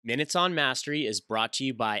Minutes on Mastery is brought to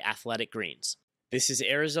you by Athletic Greens. This is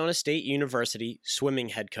Arizona State University swimming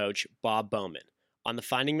head coach Bob Bowman on the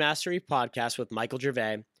Finding Mastery podcast with Michael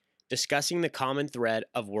Gervais, discussing the common thread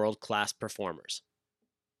of world-class performers.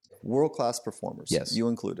 World-class performers, yes, you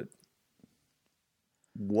included.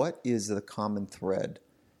 What is the common thread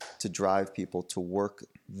to drive people to work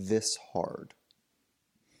this hard?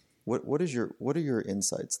 What are your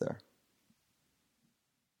insights there?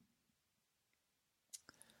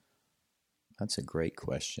 That's a great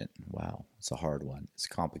question. Wow, it's a hard one. It's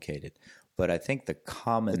complicated, but I think the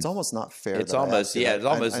common. It's almost not fair. It's almost It's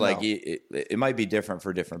almost like it might be different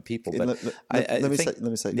for different people. But let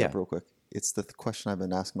me set you up real quick. It's the question I've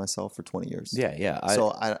been asking myself for 20 years. Yeah.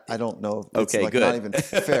 So I don't know. If it's good. Not even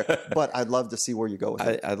fair, but I'd love to see where you go with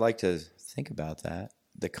it. I'd like to think about that.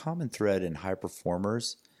 The common thread in high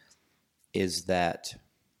performers is that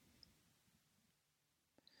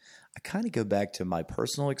I kind of go back to my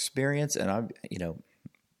personal experience, and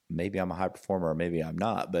maybe I'm a high performer or maybe I'm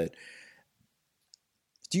not, but.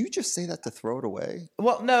 Do you just say that to throw it away?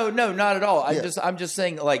 Well, no, not at all. Yeah. I'm just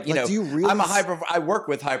saying, do you really? I work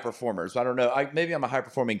with high performers. I don't know. Maybe I'm a high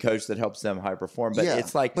performing coach that helps them high perform. But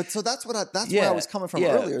it's like, but so that's where I was coming from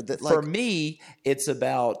earlier. That for me, it's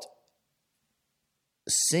about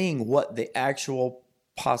seeing what the actual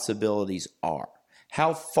possibilities are.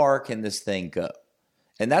 How far can this thing go?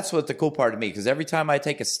 And that's what the cool part of me, because every time I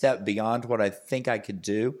take a step beyond what I think I could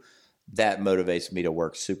do, that motivates me to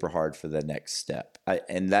work super hard for the next step.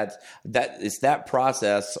 And that is that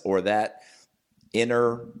process, or that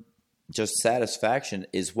inner just satisfaction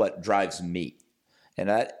is what drives me. And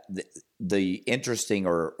that the interesting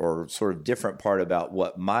or sort of different part about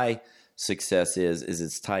what my success is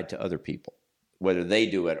it's tied to other people, whether they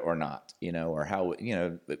do it or not, or how,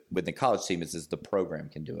 with the college team, it's just the program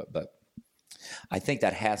can do it. But I think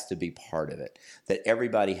that has to be part of it, that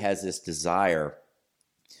everybody has this desire.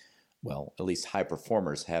 Well, at least high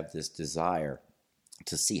performers have this desire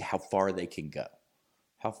to see how far they can go.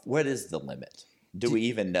 What is the limit? Do we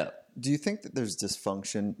even know? Do you think that there's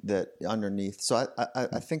dysfunction that underneath? So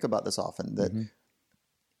I think about this often, that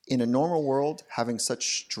in a normal world, having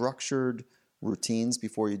such structured routines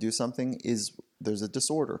before you do something there's a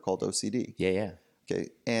disorder called OCD. Yeah. Okay.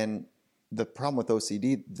 And the problem with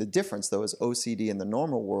OCD, the difference though, is OCD in the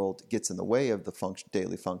normal world gets in the way of the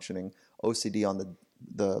daily functioning. OCD on the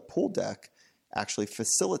pool deck actually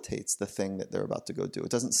facilitates the thing that they're about to go do. It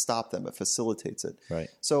doesn't stop them, it facilitates it. Right.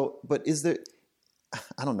 So, but is there,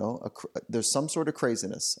 I don't know, there's some sort of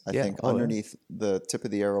craziness, I think, underneath the tip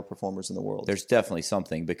of the arrow performers in the world. There's definitely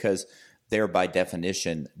something, because they're by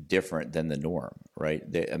definition different than the norm, right?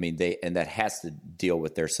 And that has to deal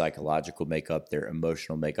with their psychological makeup, their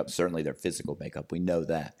emotional makeup, certainly their physical makeup. We know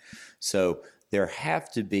that. So there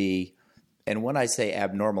have to be. And when I say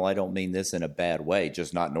abnormal, I don't mean this in a bad way,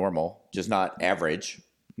 just not normal, just not average,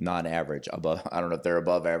 non-average. Above, I don't know if they're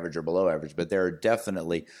above average or below average, but there are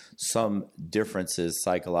definitely some differences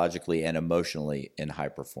psychologically and emotionally in high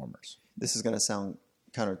performers. This is going to sound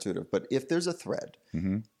counterintuitive, but if there's a thread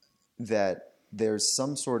that there's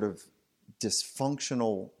some sort of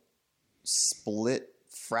dysfunctional split,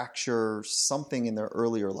 fracture, something in their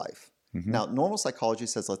earlier life. Now, normal psychology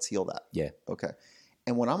says, let's heal that. Yeah. Okay.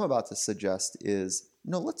 And what I'm about to suggest is,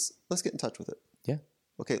 no, let's get in touch with it. Yeah.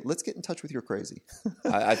 Okay, let's get in touch with your crazy.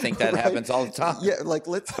 I think that right? happens all the time. Yeah, like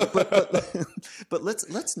but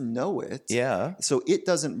let's know it. Yeah. So it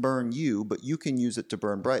doesn't burn you, but you can use it to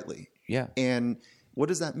burn brightly. Yeah. And what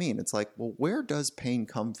does that mean? It's like, well, where does pain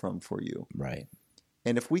come from for you? Right.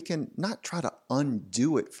 And if we can not try to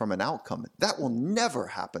undo it from an outcome, that will never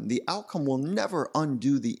happen. The outcome will never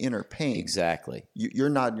undo the inner pain. Exactly. You're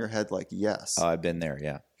nodding your head like, yes. Oh, I've been there,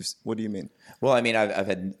 yeah. What do you mean? Well, I mean, I've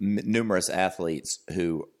had numerous athletes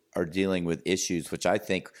who are dealing with issues which I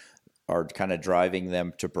think are kind of driving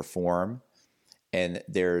them to perform. And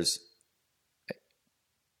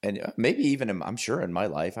maybe even, I'm sure in my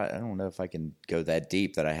life, I don't know if I can go that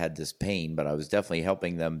deep, that I had this pain, but I was definitely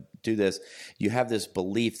helping them do this. You have this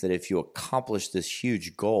belief that if you accomplish this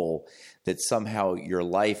huge goal, that somehow your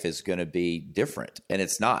life is going to be different. And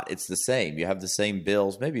it's not. It's the same. You have the same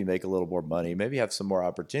bills. Maybe you make a little more money. Maybe you have some more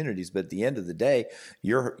opportunities. But at the end of the day,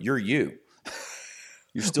 you're you.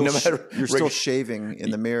 You're still shaving in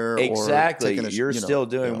the mirror. Exactly. You're still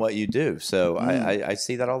doing what you do. So I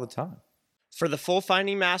see that all the time. For the full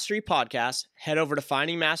Finding Mastery podcast, head over to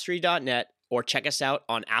findingmastery.net or check us out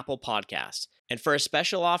on Apple Podcasts. And for a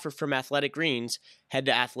special offer from Athletic Greens, head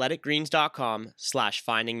to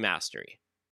athleticgreens.com/findingmastery.